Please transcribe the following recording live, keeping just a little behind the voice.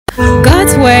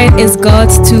is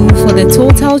God's tool for the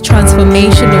total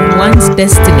transformation of one's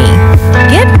destiny.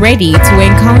 Get ready to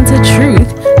encounter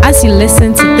truth as you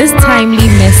listen to this timely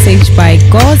message by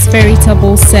God's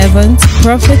veritable servant,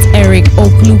 Prophet Eric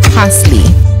Parsley.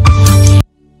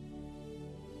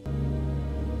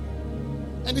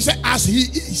 And he said, as he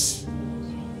is,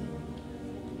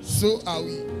 so are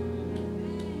we.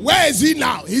 Where is he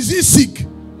now? Is he sick?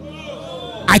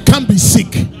 I can't be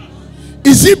sick.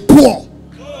 Is he poor?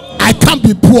 I can't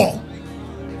be poor.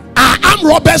 Are armed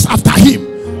robbers after him?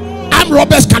 Armed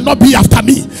robbers cannot be after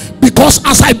me, because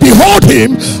as I behold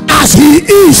him as he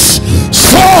is,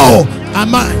 so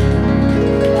am I.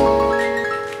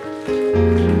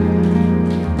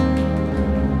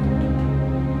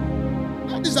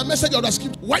 That is the message of the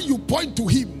scripture. When you point to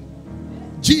him,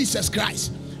 Jesus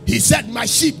Christ, he said, my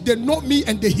sheep, they know me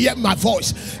and they hear my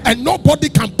voice, and nobody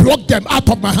can pluck them out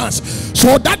of my hands.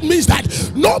 So that means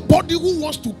that nobody who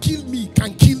wants to kill me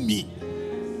can kill me,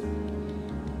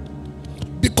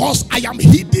 because I am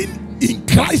hidden in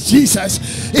Christ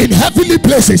Jesus in heavenly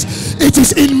places. It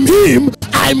is in him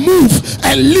I move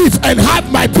and live and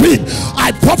have my being.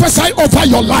 I prophesy over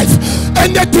your life.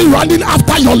 Anything running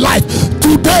after your life,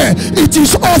 today it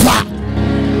is over.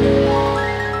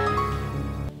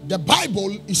 The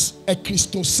Bible is a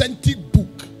Christocentric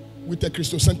book with a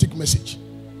Christocentric message.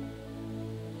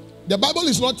 The Bible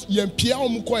is not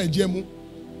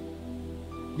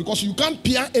because you can't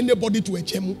peer anybody to a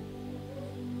jemu.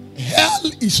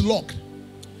 Hell is locked.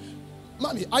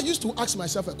 Mommy, I used to ask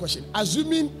myself a question.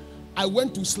 Assuming I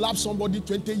went to slap somebody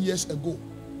 20 years ago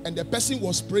and the person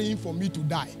was praying for me to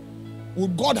die,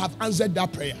 would God have answered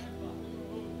that prayer?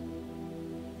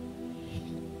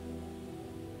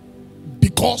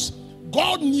 Because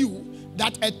God knew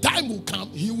that a time will come,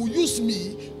 he will use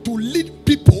me to lead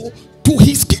people to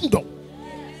his kingdom.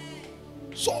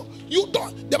 So you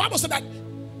don't, the Bible said that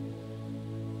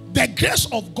the grace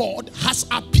of God has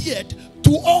appeared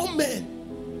to all men,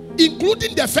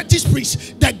 including the fetish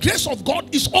priest. The grace of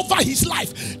God is over his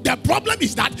life. The problem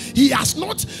is that he has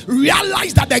not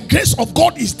realized that the grace of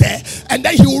God is there, and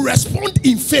then he will respond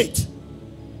in faith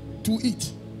to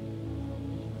it,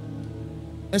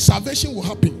 and salvation will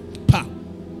happen.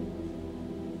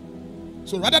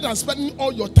 So rather than spending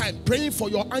all your time praying for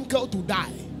your uncle to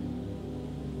die,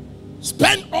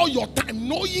 spend all your time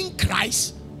knowing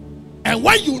Christ, and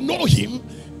when you know him,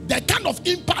 the kind of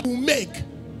impact you make,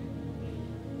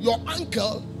 your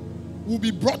uncle will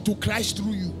be brought to Christ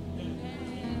through you.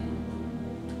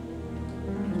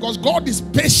 Because God is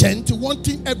patient,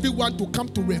 wanting everyone to come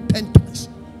to repentance.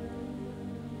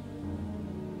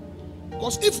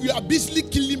 Because if we are busily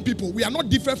killing people, we are not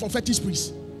different from fetish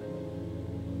priests.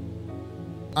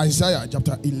 Isaiah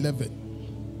chapter 11,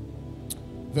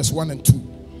 verse 1 and 2.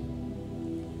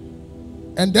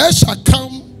 And there shall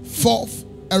come forth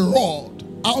a rod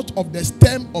out of the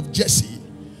stem of Jesse,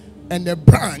 and a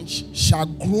branch shall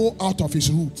grow out of his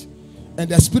root, and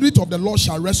the Spirit of the Lord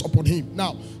shall rest upon him.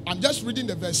 Now, I'm just reading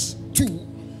the verse 2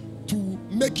 to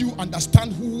make you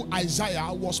understand who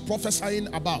Isaiah was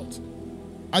prophesying about.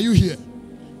 Are you here?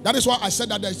 That is why I said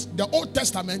that the Old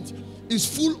Testament is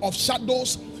full of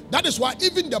shadows. That is why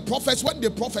even the prophets, when they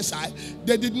prophesy,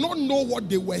 they did not know what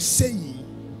they were saying.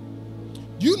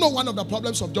 Do you know one of the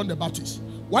problems of John the Baptist?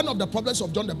 One of the problems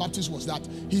of John the Baptist was that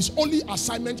his only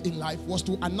assignment in life was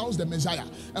to announce the Messiah.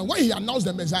 And when he announced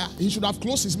the Messiah, he should have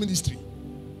closed his ministry.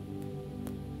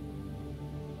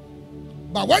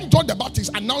 But when John the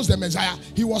Baptist announced the Messiah,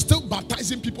 he was still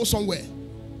baptizing people somewhere.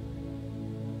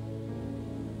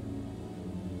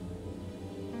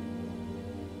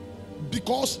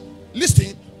 Because,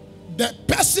 listen, the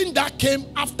person that came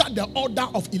after the order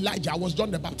of Elijah was John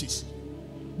the Baptist.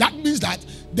 That means that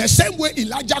the same way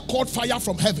Elijah called fire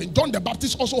from heaven, John the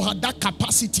Baptist also had that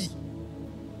capacity.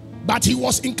 But he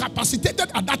was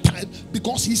incapacitated at that time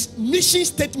because his mission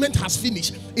statement has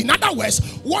finished. In other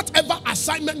words, whatever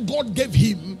assignment God gave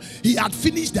him, he had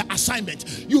finished the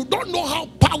assignment. You don't know how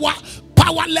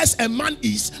powerless a man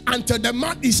is until the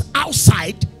man is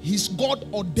outside his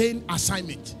God-ordained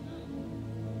assignment.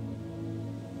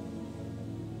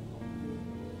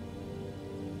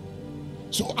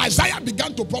 So Isaiah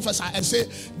began to prophesy and say,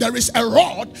 there is a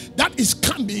rod that is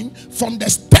coming from the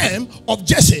stem of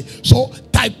Jesse. So in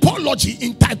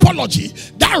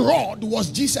typology, that rod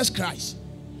was Jesus Christ.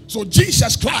 So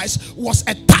Jesus Christ was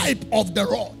a type of the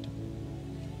rod.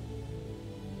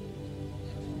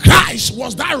 Christ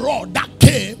was that rod that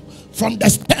came from the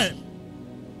stem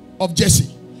of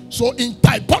Jesse. So in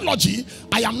typology,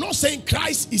 I am not saying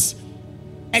Christ is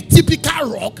a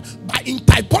typical rock, but in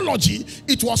typology,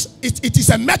 it is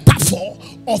a metaphor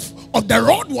of the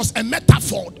rod was a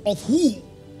metaphor of who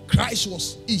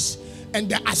Christ is, and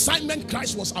the assignment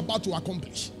Christ was about to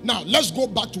accomplish. Now, let's go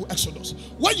back to Exodus.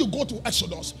 When you go to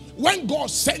Exodus, when God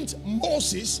sent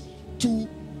Moses to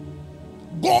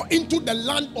go into the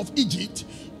land of Egypt,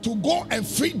 to go and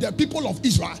free the people of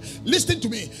Israel, listen to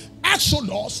me.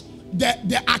 Exodus,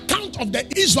 the account of the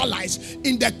Israelites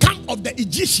in the camp of the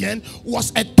Egyptian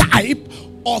was a type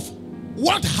of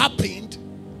what happened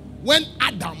when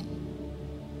Adam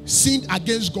sinned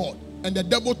against God and the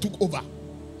devil took over.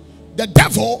 The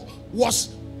devil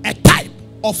was a type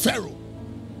of Pharaoh.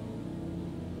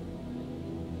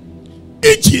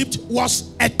 Egypt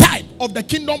was a type of the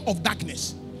kingdom of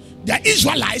darkness. The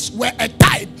Israelites were a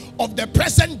type of the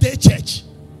present day church.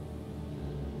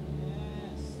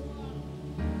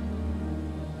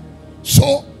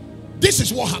 So this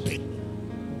is what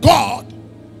happened. God,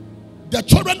 the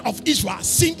children of Israel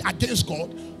sinned against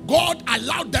God. God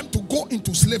allowed them to go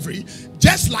into slavery,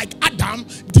 just like Adam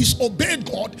disobeyed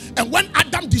God. And when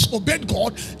Adam disobeyed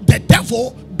God, the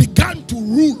devil began to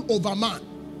rule over man.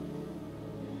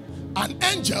 An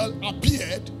angel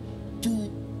appeared to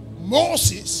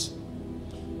Moses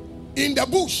in the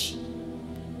bush.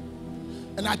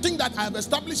 And I think that I have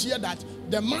established here that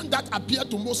the man that appeared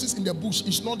to Moses in the bush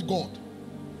is not God.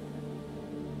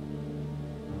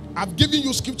 I've given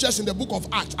you scriptures in the book of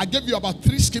Acts. I gave you about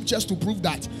 3 scriptures to prove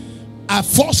that.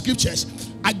 4 scriptures.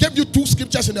 I gave you 2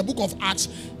 scriptures in the book of Acts,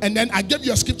 and then I gave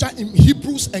you a scripture in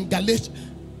Hebrews and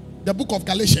the book of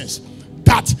Galatians,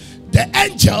 that the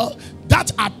angel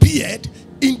that appeared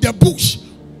in the bush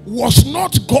was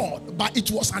not God, but it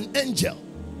was an angel.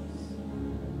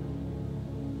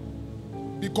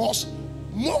 Because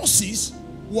Moses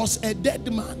was a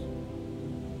dead man.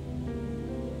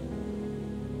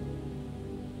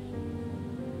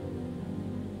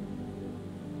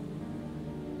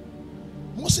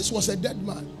 Moses was a dead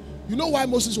man. You know why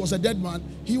Moses was a dead man?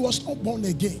 He was not born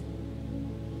again.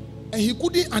 And he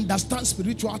couldn't understand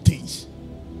spiritual things.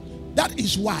 That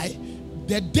is why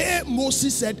the day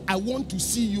Moses said, I want to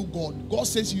see you, God, God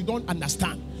says, you don't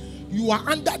understand. You are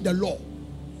under the law.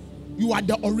 You are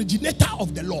the originator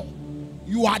of the law.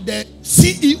 You are the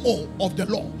CEO of the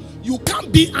law. You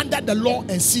can't be under the law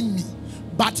and see me.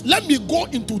 But let me go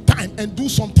into time and do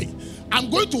something. I'm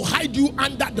going to hide you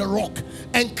under the rock.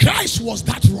 And Christ was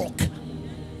that rock.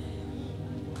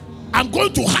 I'm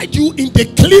going to hide you in the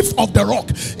cliff of the rock.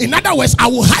 In other words, I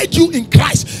will hide you in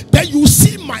Christ. Then you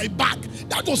see my back.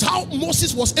 That was how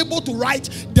Moses was able to write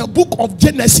the book of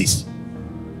Genesis.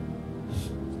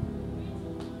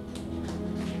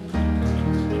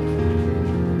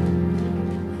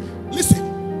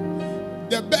 Listen,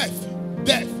 the birth,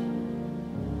 death,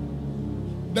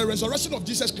 the resurrection of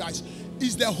Jesus Christ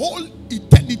is the whole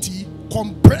eternity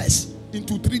compressed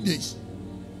into 3 days.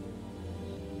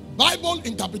 Bible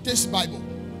interpretation Bible.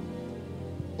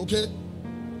 Okay?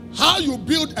 How you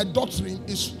build a doctrine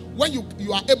is when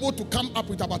you are able to come up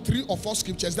with about 3 or 4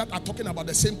 scriptures that are talking about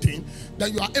the same thing,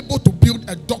 then you are able to build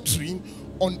a doctrine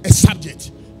on a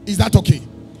subject. Is that okay?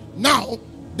 Now,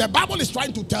 the Bible is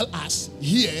trying to tell us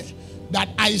here that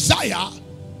Isaiah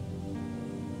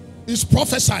is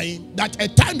prophesying that a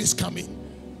time is coming,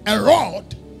 a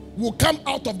rod will come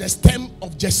out of the stem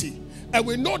of Jesse. And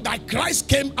we know that Christ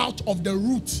came out of the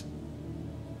root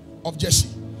of Jesse.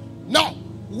 Now,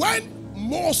 when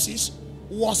Moses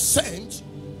was sent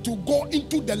to go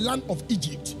into the land of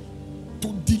Egypt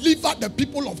to deliver the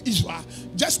people of Israel,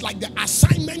 just like the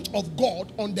assignment of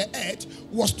God on the earth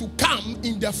was to come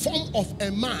in the form of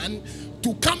a man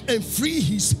to come and free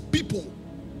his people,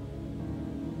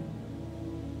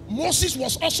 Moses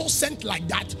was also sent like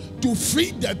that to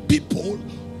free the people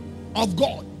of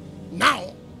God.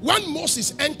 Now, when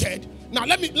Moses entered, now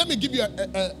let me give you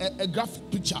a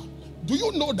graphic picture. Do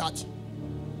you know that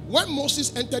when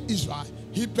Moses entered Israel,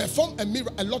 he performed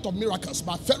a lot of miracles,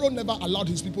 but Pharaoh never allowed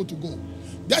his people to go.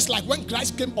 Just like when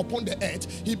Christ came upon the earth,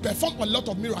 he performed a lot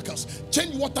of miracles,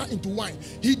 changed water into wine.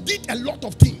 He did a lot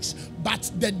of things, but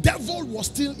the devil was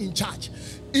still in charge.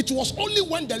 It was only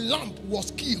when the lamb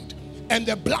was killed and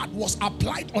the blood was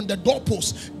applied on the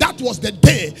doorpost, that was the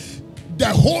day the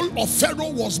whole of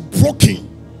Pharaoh was broken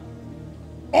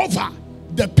over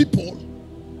the people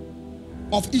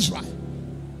of Israel.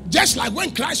 Just like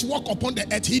when Christ walked upon the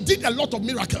earth, he did a lot of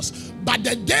miracles. But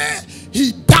the day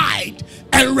he died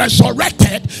and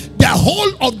resurrected, the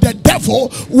whole of the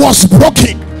devil was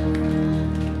broken.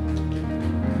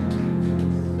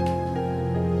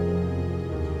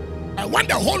 And when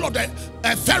the whole of the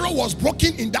Pharaoh was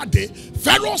broken in that day,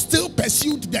 Pharaoh still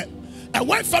pursued them. And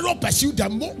when Pharaoh pursued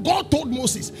them, God told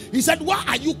Moses, he said, why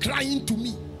are you crying to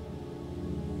me?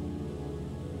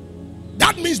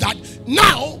 That means that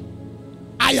now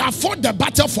I have fought the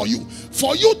battle for you.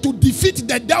 For you to defeat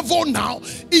the devil now,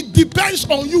 it depends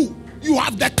on you. You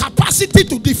have the capacity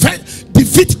to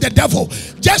defeat the devil.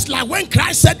 Just like when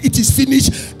Christ said it is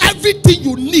finished, everything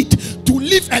you need to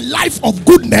live a life of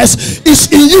goodness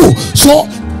is in you. So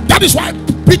that is why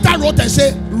Peter wrote and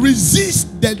said,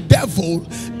 resist the devil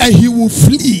and he will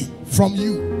flee from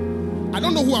you. I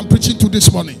don't know who I'm preaching to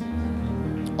this morning.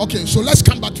 Okay, so let's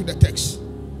come back to the text.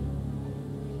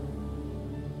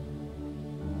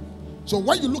 So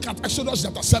when you look at Exodus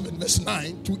chapter 7 verse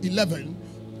 9 to 11,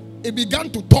 it began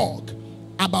to talk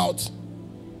about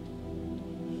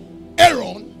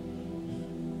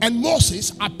Aaron and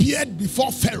Moses appeared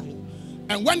before Pharaoh.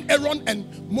 And when Aaron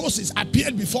and Moses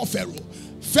appeared before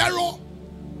Pharaoh,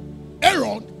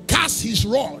 Aaron cast his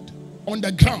rod on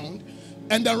the ground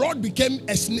and the rod became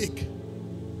a snake.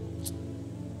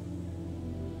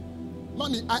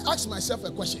 Mommy, I asked myself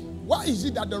a question. Why is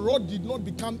it that the rod did not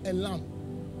become a lamb?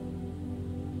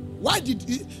 Why did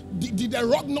the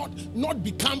rod not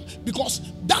become? Because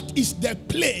that is the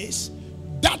place,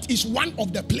 that is one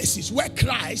of the places where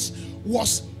Christ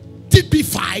was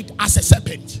typified as a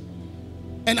serpent.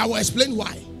 And I will explain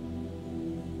why.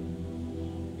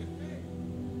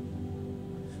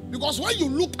 Because when you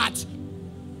look at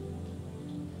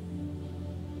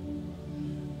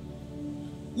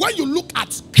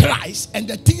Christ and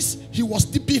the things he was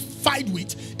typified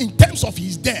with in terms of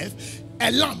his death, a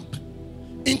lamb.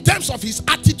 In terms of his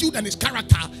attitude and his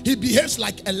character, he behaves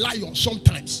like a lion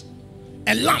sometimes.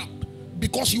 A lamb,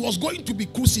 because he was going to be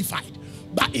crucified.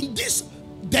 But in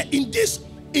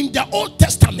the Old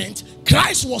Testament,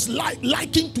 Christ was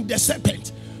likened to the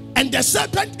serpent. And the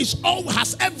serpent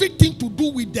has everything to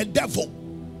do with the devil.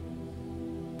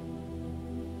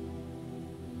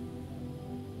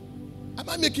 Am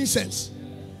I making sense?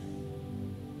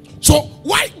 So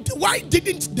why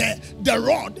didn't the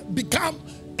rod become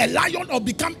a lion or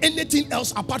become anything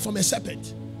else apart from a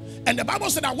serpent? And the Bible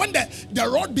said that when the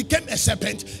rod became a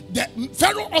serpent, the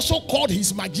Pharaoh also called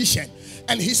his magician,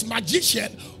 and his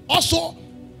magician also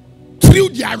threw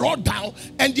their rod down,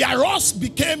 and their rods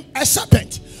became a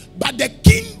serpent. But the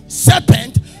king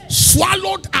serpent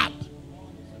swallowed up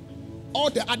all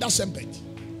the other serpents.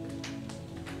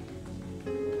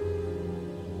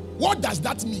 What does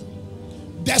that mean?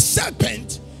 The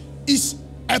serpent is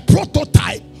a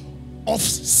prototype of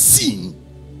sin.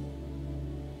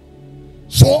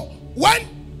 So when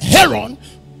Aaron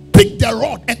picked the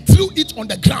rod and threw it on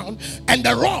the ground, and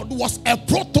the rod was a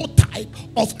prototype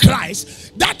of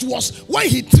Christ, that was when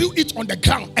he threw it on the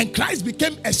ground and Christ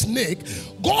became a snake.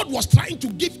 God was trying to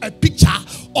give a picture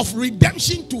of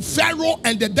redemption to Pharaoh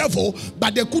and the devil,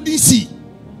 but they couldn't see.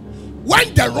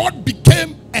 When the rod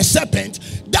became a serpent,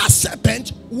 that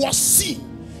serpent was sin.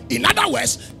 In other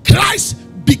words, Christ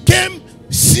became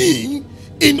sin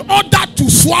in order to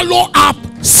swallow up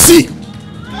sin.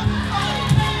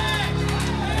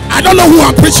 I don't know who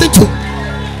I'm preaching to.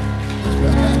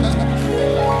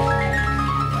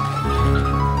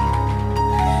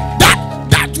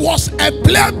 That was a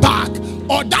playback,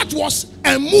 or that was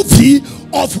a movie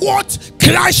of what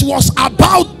Christ was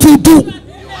about to do.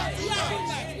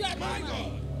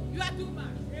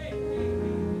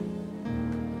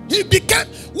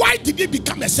 Why did he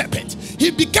become a serpent? He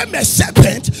became a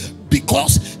serpent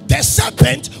because the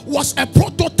serpent was a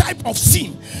prototype of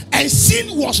sin, and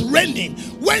sin was reigning.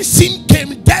 When sin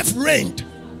came, death reigned.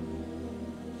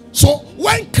 So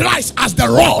when Christ as the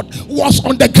rod was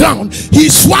on the ground, he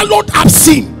swallowed up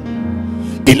sin.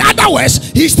 In other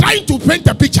words, he's trying to paint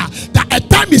a picture that a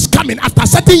time is coming, after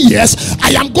certain years,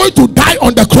 I am going to die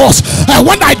on the cross, and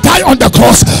when I die on the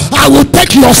cross, I will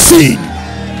take your sin.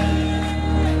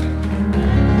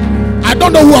 I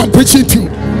don't know who I'm preaching to.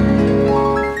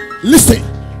 Listen,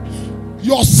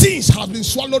 your sins have been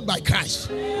swallowed by Christ.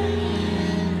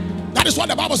 That is what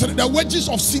the Bible said. The wages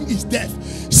of sin is death.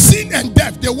 Sin and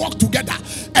death, they work together.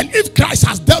 And if Christ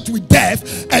has dealt with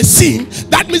death and sin,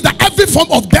 that means that every form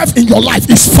of death in your life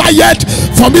is fired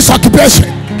from its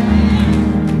occupation.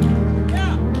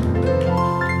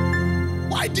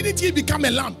 Why didn't he become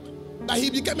a lamb? But he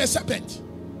became a serpent.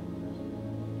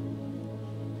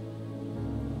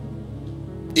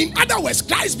 In other words,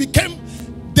 Christ became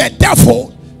the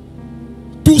devil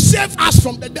to save us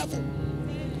from the devil.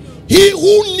 He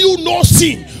who knew no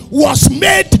sin was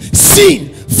made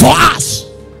sin for us.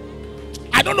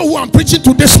 I don't know who I'm preaching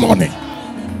to this morning.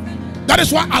 That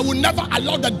is why I will never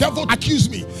allow the devil to accuse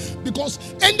me, because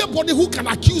anybody who can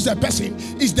accuse a person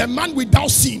is the man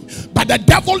without sin, but the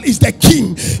devil is the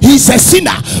king. He is a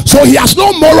sinner, so he has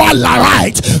no moral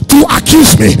right to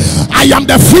accuse me. I am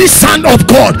the free son of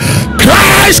God.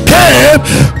 Christ came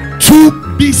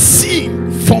to be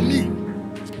sin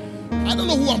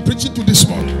listen to this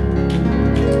one.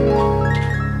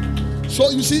 So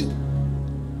you see,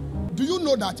 do you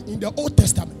know that in the Old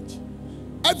Testament,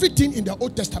 everything in the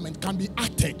Old Testament can be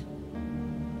acted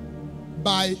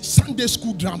by Sunday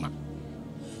school drama?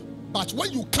 But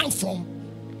when you come from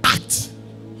act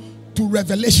to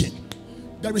revelation,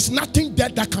 there is nothing there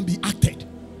that can be acted,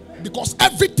 because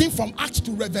everything from act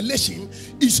to revelation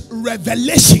is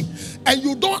revelation, and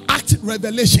you don't act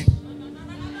revelation.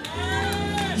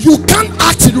 You can't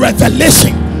act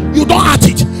revelation. You don't act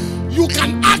it. You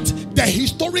can act the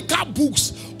historical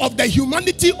books of the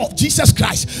humanity of Jesus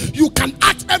Christ. You can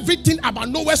act everything about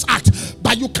Noah's Ark,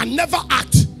 but you can never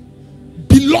act,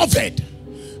 beloved,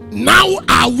 now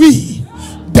are we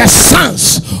the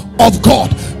sons of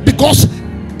God, because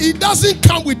it doesn't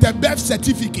come with a birth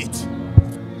certificate.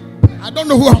 I don't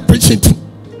know who I'm preaching to.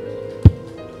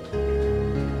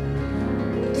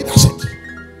 It doesn't.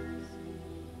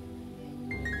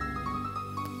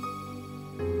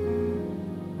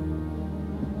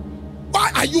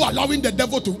 Why are you allowing the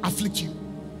devil to afflict you?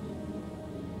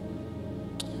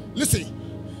 Listen,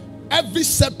 every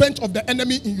serpent of the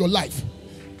enemy in your life,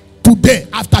 today,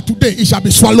 after today, it shall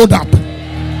be swallowed up.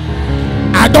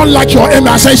 I don't like your aim.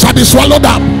 I say it shall be swallowed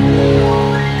up.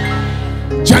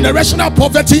 Generational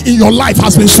poverty in your life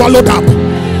has been swallowed up.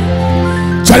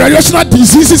 Generational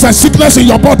diseases and sickness in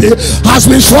your body has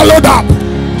been swallowed up.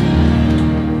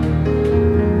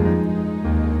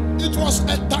 It was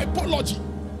a typology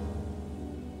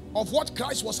of what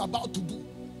Christ was about to do.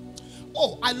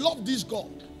 Oh, I love this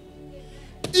God.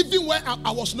 Even where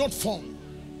I was not formed,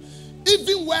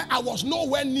 even where I was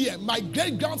nowhere near, my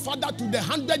great-grandfather to the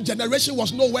 100th generation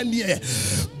was nowhere near,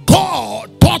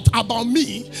 God thought about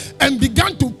me and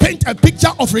began to paint a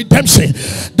picture of redemption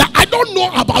that I don't know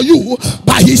about you,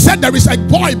 but he said there is a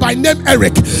boy by name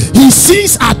Eric. His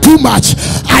sins are too much.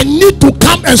 I need to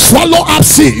come and swallow up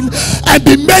sin and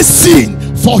be made sin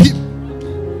for him,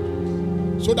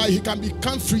 so that he can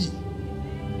become free.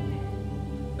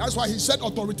 That's why he said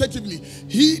authoritatively,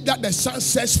 he that the Son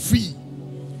sets free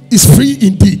is free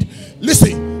indeed.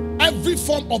 Listen, every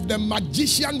form of the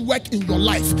magician work in your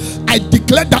life, I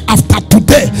declare that after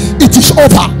today, it is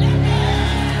over.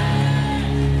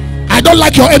 I don't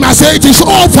like your aim. I say it is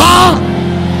over.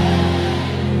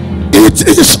 It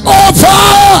is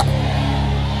over.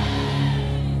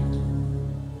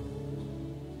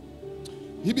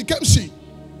 He became sin.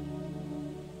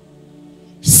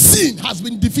 Sin has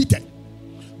been defeated.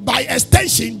 By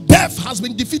extension, death has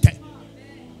been defeated.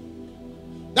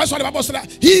 That's what the Bible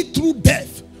said. He through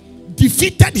death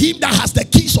defeated him that has the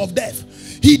keys of death.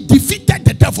 He defeated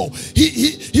the devil.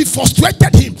 He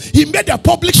frustrated him. He made a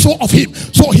public show of him.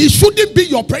 So he shouldn't be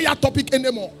your prayer topic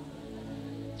anymore.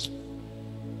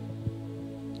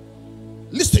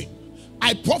 Listen,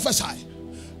 I prophesy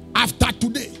after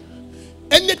today,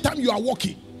 anytime you are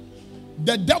walking,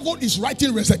 the devil is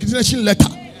writing resignation letter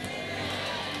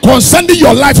concerning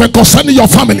your life and concerning your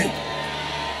family.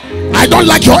 I don't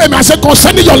like your aim. I said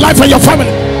concerning your life and your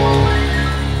family.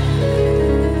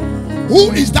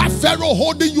 Who is that Pharaoh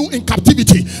holding you in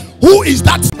captivity? Who is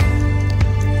that?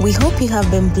 We hope you have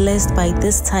been blessed by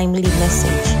this timely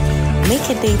message. Make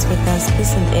a date with us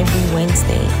this and every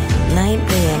Wednesday, 9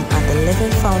 a.m. at the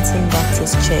Living Fountain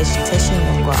Baptist Church,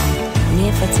 Teshinogwa,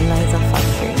 near Fertilizer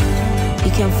Factory.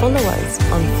 You can follow us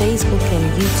on Facebook and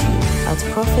YouTube at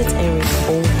Prophet Eric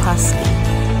O. Parsley,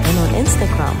 and on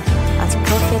Instagram at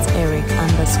Prophet Eric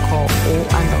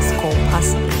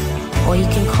 _O_Parsley. Or you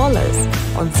can call us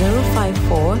on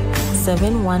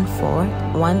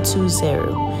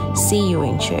 054-714-120. See you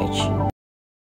in church.